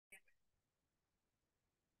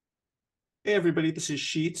Hey everybody, this is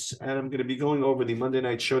Sheets, and I'm going to be going over the Monday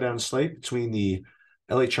night showdown slate between the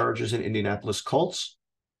LA Chargers and Indianapolis Colts.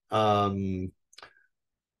 I think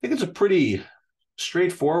it's a pretty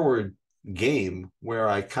straightforward game where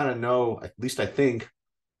I kind of know, at least I think,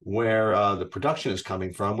 where the production is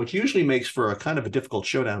coming from, which usually makes for a kind of a difficult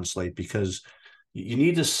showdown slate because you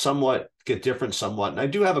need to somewhat get different somewhat. And I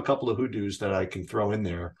do have a couple of hoodoos that I can throw in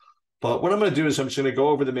there. But what I'm going to do is I'm just going to go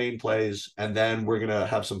over the main plays, and then we're going to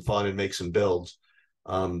have some fun and make some builds.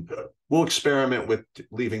 Um, we'll experiment with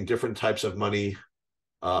leaving different types of money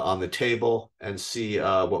on the table and see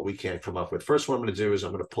what we can come up with. First, what I'm going to do is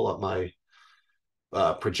I'm going to pull up my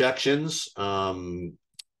projections,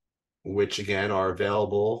 which again are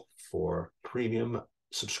available for premium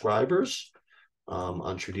subscribers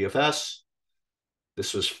on TrueDFS.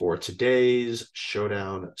 This was for today's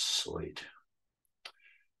showdown slate.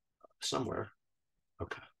 Somewhere.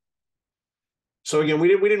 Okay. So again, we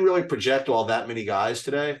didn't really project all that many guys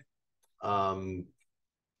today. I'll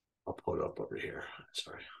pull it up over here.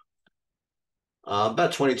 Sorry.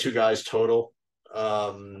 About 22 guys total.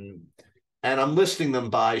 And I'm listing them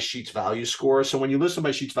by Sheets value score. So when you list them by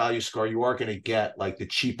Sheets value score, you are going to get like the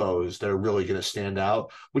cheapos that are really going to stand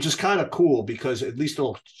out, which is kind of cool because at least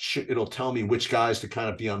it'll tell me which guys to kind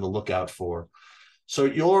of be on the lookout for. So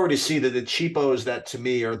you'll already see that the cheapos that to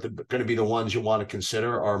me are going to be the ones you want to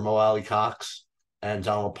consider are Mo Alley Cox and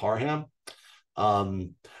Donald Parham. But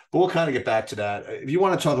we'll kind of get back to that. If you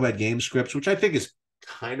want to talk about game scripts, which I think is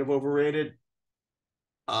kind of overrated,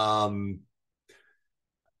 I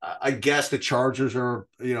guess the Chargers are,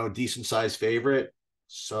 a decent sized favorite.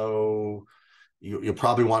 So you'll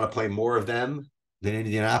probably want to play more of them than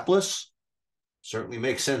Indianapolis. Certainly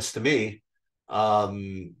makes sense to me.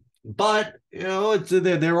 But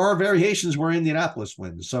there are variations where Indianapolis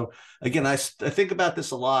wins. So again, I think about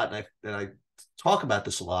this a lot, and I talk about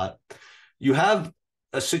this a lot. You have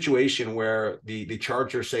a situation where the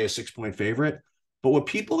Chargers say a 6-point favorite, but what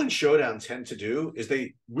people in Showdown tend to do is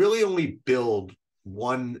they really only build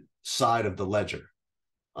one side of the ledger,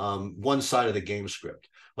 one side of the game script.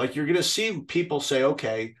 Like you're going to see people say,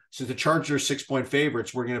 okay, since the Chargers are 6-point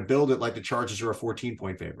favorites, we're going to build it like the Chargers are a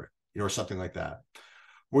 14-point favorite, or something like that.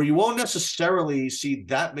 Where you won't necessarily see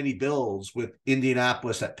that many builds with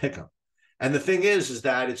Indianapolis at pick'em. And the thing is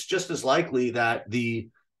that it's just as likely that the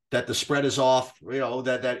spread is off,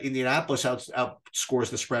 that Indianapolis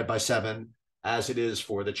outscores the spread by 7 as it is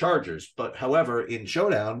for the Chargers. But however, in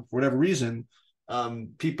Showdown, for whatever reason,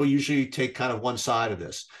 people usually take kind of one side of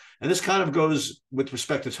this. And this kind of goes with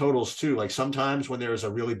respect to totals too. Like sometimes when there's a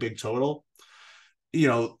really big total,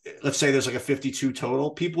 let's say there's like a 52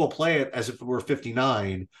 total, people will play it as if it were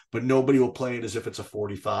 59, but nobody will play it as if it's a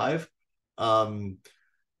 45.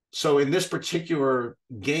 So in this particular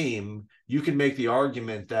game, you can make the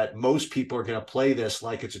argument that most people are going to play this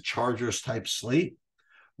like it's a Chargers type slate,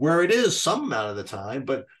 where it is some amount of the time,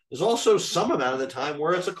 but there's also some amount of the time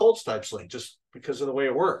where it's a Colts type slate, just because of the way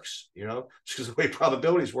it works, just because of the way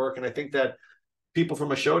probabilities work. And I think that people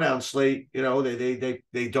from a Showdown slate,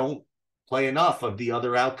 they don't play enough of the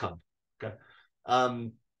other outcome. Okay.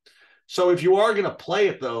 So if you are going to play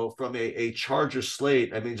it though, from a Charger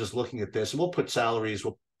slate, I mean, just looking at this, and we'll put salaries,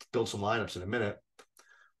 we'll build some lineups in a minute.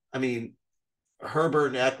 I mean,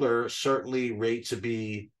 Herbert and Eckler certainly rate to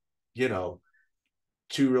be,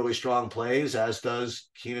 two really strong plays, as does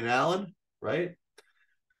Keenan Allen, right?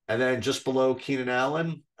 And then just below Keenan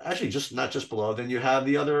Allen, actually not just below, then you have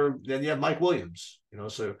Mike Williams,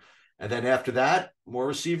 so. And then after that, more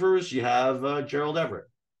receivers, you have Gerald Everett.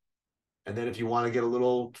 And then if you want to get a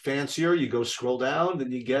little fancier, you go scroll down,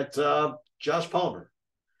 then you get Josh Palmer.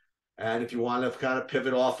 And if you want to kind of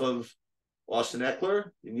pivot off of Austin Eckler,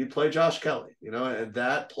 then you play Josh Kelly, and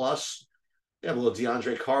that plus you have a little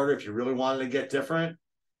DeAndre Carter if you really wanted to get different,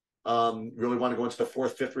 really want to go into the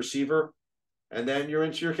 4th, 5th receiver, and then you're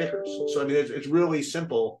into your kickers. So, I mean, it's really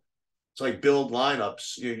simple. It's like build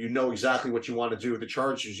lineups. You know exactly what you want to do with the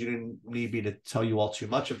Chargers. You didn't need me to tell you all too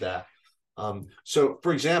much of that. So,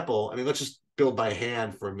 for example, I mean, let's just build by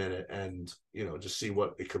hand for a minute and, just see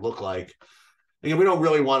what it could look like. Again, we don't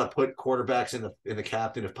really want to put quarterbacks in the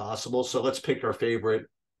captain if possible. So let's pick our favorite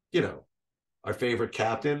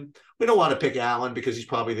captain. We don't want to pick Allen because he's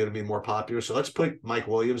probably going to be more popular. So let's put Mike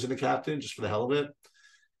Williams in the captain just for the hell of it.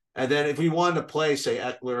 And then if we wanted to play, say,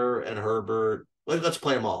 Eckler and Herbert, let's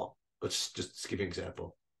play them all. Let's just give you an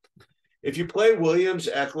example. If you play Williams,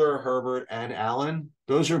 Eckler, Herbert, and Allen,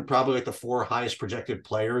 those are probably like the 4 highest projected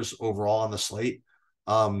players overall on the slate.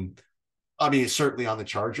 Certainly on the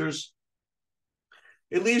Chargers.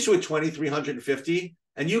 It leaves you with 2,350,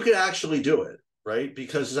 and you could actually do it, right?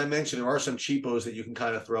 Because as I mentioned, there are some cheapos that you can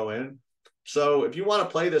kind of throw in. So if you want to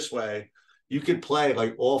play this way, you could play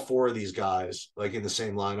like all four of these guys like in the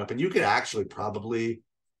same lineup, and you could actually probably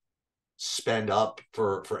spend up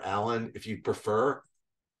for Allen if you prefer.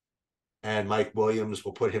 And Mike Williams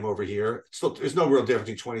will put him over here. Still, there's no real difference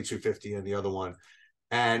between 2250 and the other one.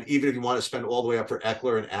 And even if you want to spend all the way up for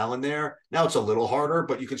Eckler and Allen there, now it's a little harder,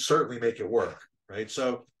 but you can certainly make it work, right?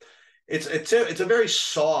 So it's a very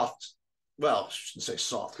soft. Well, I shouldn't say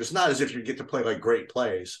soft because it's not as if you get to play like great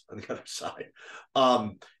plays on the other side.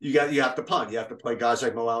 You have to punt. You have to play guys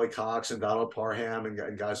like Mo Alley Cox and Donald Parham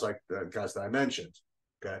and guys like the guys that I mentioned.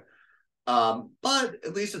 Okay, but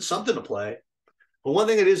at least it's something to play. But one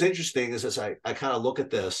thing that is interesting is as I kind of look at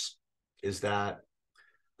this is that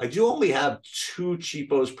I do only have two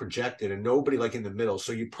cheapos projected and nobody like in the middle.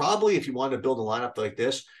 So you probably, if you wanted to build a lineup like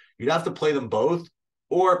this, you'd have to play them both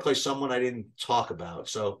or play someone I didn't talk about.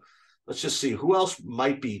 So let's just see who else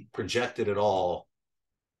might be projected at all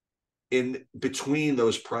in between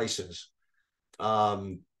those prices.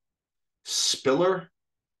 Spiller,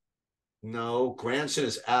 no. Granson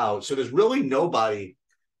is out. So there's really nobody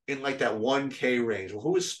in like that 1K range. Well,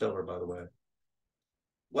 who is Spiller, by the way?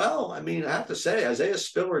 Well, I mean, I have to say, Isaiah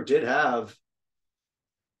Spiller did have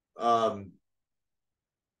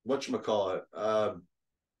whatchamacallit.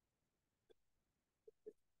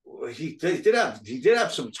 He did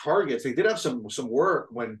have some targets. They did have some work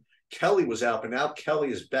when Kelly was out, but now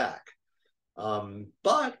Kelly is back. But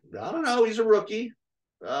I don't know. He's a rookie.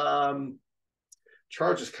 Chargers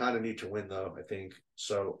kind of need to win, though, I think.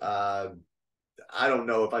 So I don't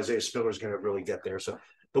know if Isaiah Spiller is going to really get there. So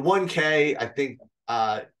the 1K, I think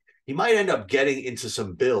he might end up getting into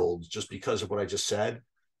some builds just because of what I just said.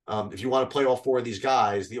 If you want to play all four of these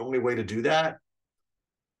guys, the only way to do that,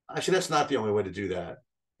 actually, that's not the only way to do that.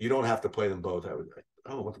 You don't have to play them both. I don't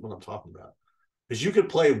know what I'm talking about. Because you could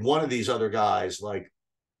play one of these other guys like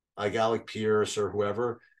Alec Pierce or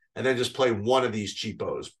whoever, and then just play one of these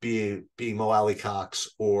cheapos, being Mo Alley Cox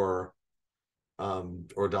or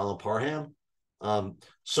Donald Parham.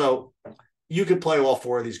 So you could play all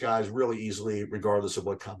four of these guys really easily, regardless of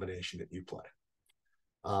what combination that you play.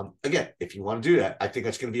 Again, if you want to do that, I think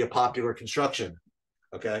that's going to be a popular construction.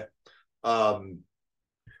 Okay.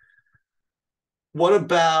 What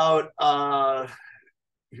about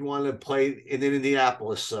if you want to play in an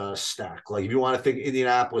Indianapolis stack? Like if you want to think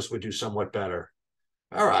Indianapolis would do somewhat better.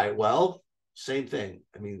 All right, well, same thing.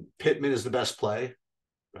 I mean, Pittman is the best play,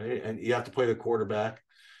 right? And you have to play the quarterback.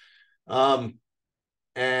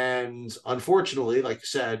 And unfortunately, like I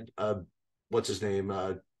said, what's his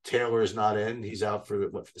name? Taylor is not in. He's out for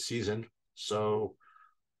the season. So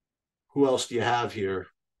who else do you have here?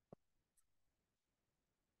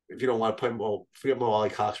 If you don't want to play, well, forget Mo Alley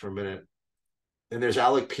Cox for a minute. Then there's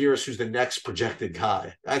Alec Pierce, who's the next projected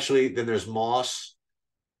guy. Actually, then there's Moss.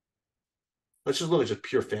 Let's just look at just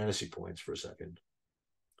pure fantasy points for a second.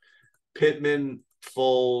 Pittman,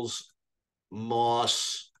 Foles,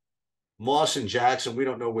 Moss and Jackson. We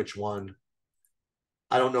don't know which one.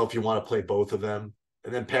 I don't know if you want to play both of them.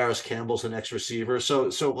 And then Paris Campbell's the next receiver. So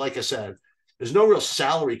like I said, there's no real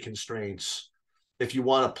salary constraints if you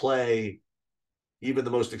want to play even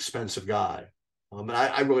the most expensive guy. And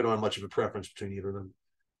I really don't have much of a preference between either of them.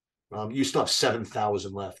 You still have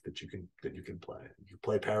 7,000 left that you can play. You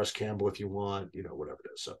play Paris Campbell if you want, whatever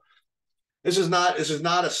it is. So this is not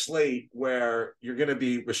a slate where you're going to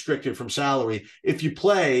be restricted from salary if you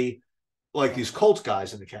play like these Colts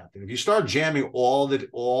guys in the captain. If you start jamming all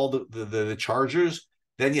the Chargers,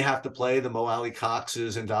 then you have to play the Mo Alley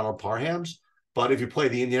Coxes and Donald Parhams. But if you play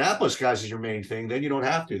the Indianapolis guys as your main thing, then you don't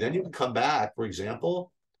have to. Then you can come back, for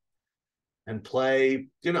example, and play,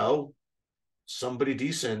 somebody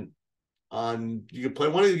decent on. You can play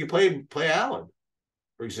one of you can play Allen,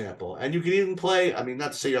 for example, and you can even play. I mean,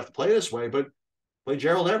 not to say you have to play this way, but play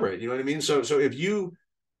Gerald Everett. You know what I mean? So if you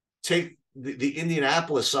take the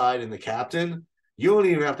Indianapolis side and the captain, you don't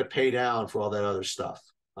even have to pay down for all that other stuff.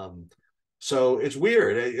 So it's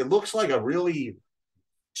weird. It looks like a really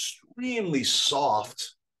extremely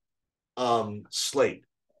soft slate,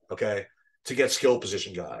 okay, to get skill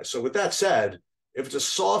position guys. So with that said, if it's a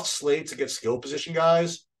soft slate to get skill position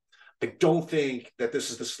guys, I don't think that this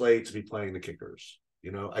is the slate to be playing the kickers.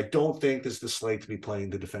 I don't think this is the slate to be playing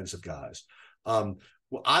the defensive guys.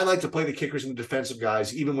 Well, I like to play the kickers and the defensive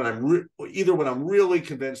guys, even when I'm either when I'm really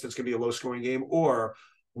convinced it's going to be a low scoring game, or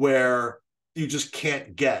where you just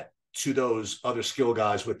can't get to those other skill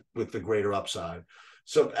guys with the greater upside.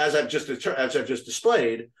 So as I've just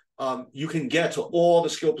displayed, you can get to all the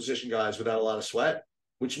skill position guys without a lot of sweat,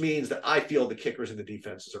 which means that I feel the kickers and the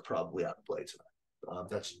defenses are probably out of play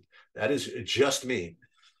tonight. That is just me.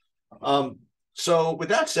 So with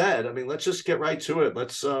that said, I mean, let's just get right to it.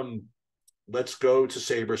 Let's go to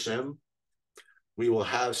SaberSim. We will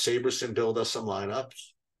have SaberSim build us some lineups.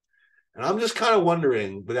 And I'm just kind of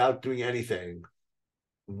wondering, without doing anything,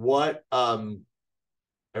 what I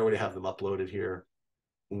already have them uploaded here.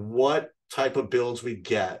 What type of builds we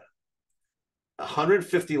get?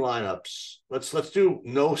 150 lineups. Let's do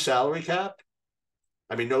no salary cap.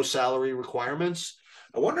 I mean, no salary requirements.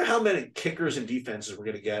 I wonder how many kickers and defenses we're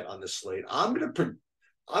going to get on this slate. I'm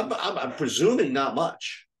presuming not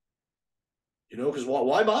much. You know, because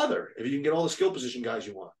why bother if you can get all the skill position guys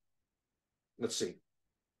you want? Let's see.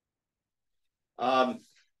 All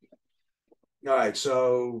right,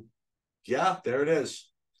 so yeah, there it is.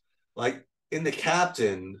 Like in the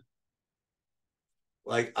captain,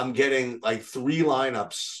 like I'm getting like 3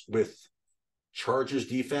 lineups with Chargers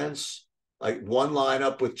defense, like 1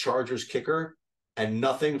 lineup with Chargers kicker, and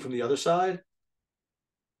nothing from the other side.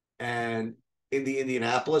 And in the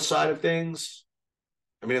Indianapolis side of things,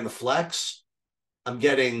 I mean, in the flex, I'm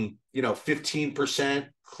getting, 15%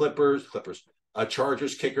 Clippers,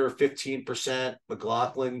 Chargers kicker, 15%,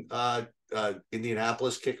 McLaughlin,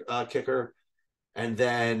 Indianapolis kicker, and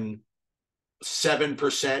then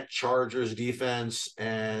 7% Chargers defense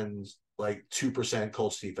and like 2%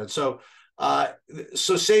 Colts defense. So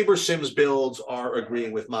SaberSim's builds are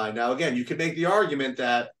agreeing with mine. Now, again, you can make the argument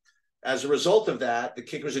that as a result of that, the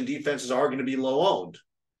kickers and defenses are going to be low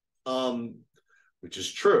owned, which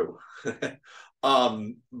is true.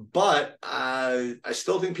 But I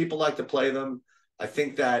still think people like to play them. I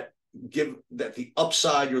think that the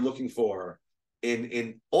upside you're looking for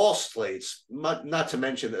in all slates, not to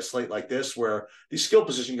mention a slate like this where these skill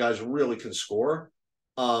position guys really can score.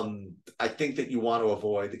 I think that you want to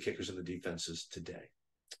avoid the kickers and the defenses today.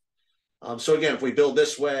 So again, if we build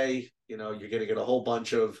this way, you're going to get a whole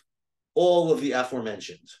bunch of all of the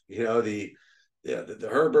aforementioned. The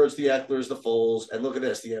Herberts, the Ecklers, the Foles, and look at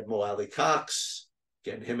this. You have Mo Alley Cox,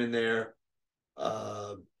 getting him in there.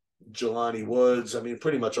 Jelani Woods. I mean,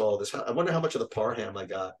 pretty much all of this. I wonder how much of the Parham I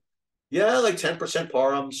got. Yeah, like 10%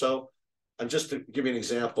 Parham. So I'm just to give you an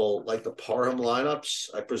example, like the Parham lineups,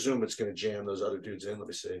 I presume it's going to jam those other dudes in. Let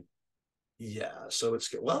me see. Yeah, so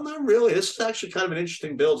it's well, not really. This is actually kind of an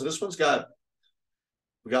interesting build. So this one's got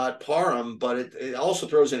Parham, but it also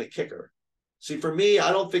throws in a kicker. See, for me,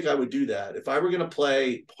 I don't think I would do that. If I were going to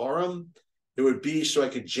play Parham, it would be so I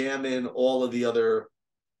could jam in all of the other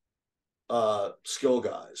skill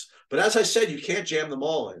guys. But as I said, you can't jam them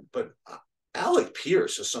all in. But Alec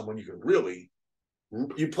Pierce is someone you can really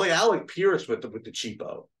play Alec Pierce with the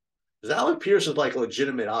cheapo. Because Alec Pierce is like a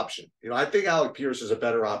legitimate option. I think Alec Pierce is a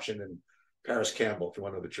better option than Paris Campbell, if you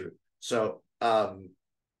want to know the truth. So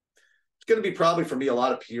it's going to be probably for me a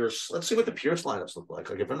lot of Pierce. Let's see what the Pierce lineups look like.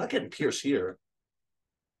 Like if I'm not getting Pierce here,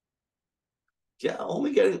 yeah,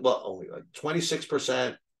 only like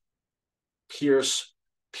 26% Pierce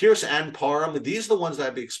and Parham. These are the ones that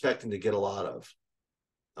I'd be expecting to get a lot of.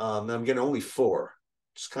 I'm getting only 4.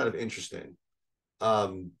 It's kind of interesting.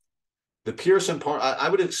 The Pierce and Parham, I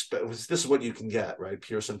would expect this is what you can get, right?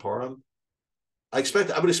 Pierce and Parham. I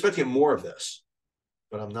would expect to get more of this,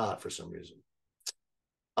 but I'm not for some reason.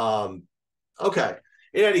 Okay.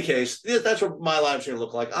 In any case, that's what my live's going to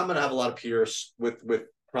look like. I'm going to have a lot of Pierce with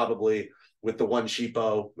probably with the one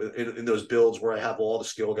cheapo in those builds where I have all the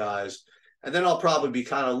skill guys. And then I'll probably be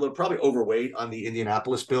probably overweight on the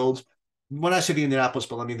Indianapolis builds. When I say the Indianapolis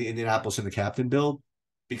build, I mean the Indianapolis and the captain build,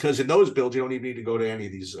 because in those builds, you don't even need to go to any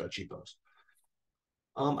of these cheapos.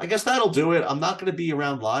 I guess that'll do it. I'm not going to be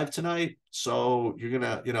around live tonight. So you're going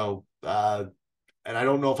to, and I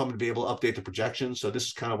don't know if I'm going to be able to update the projections. So this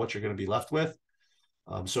is kind of what you're going to be left with.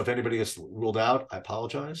 So if anybody gets ruled out, I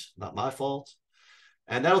apologize. Not my fault.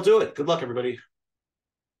 And that'll do it. Good luck, everybody.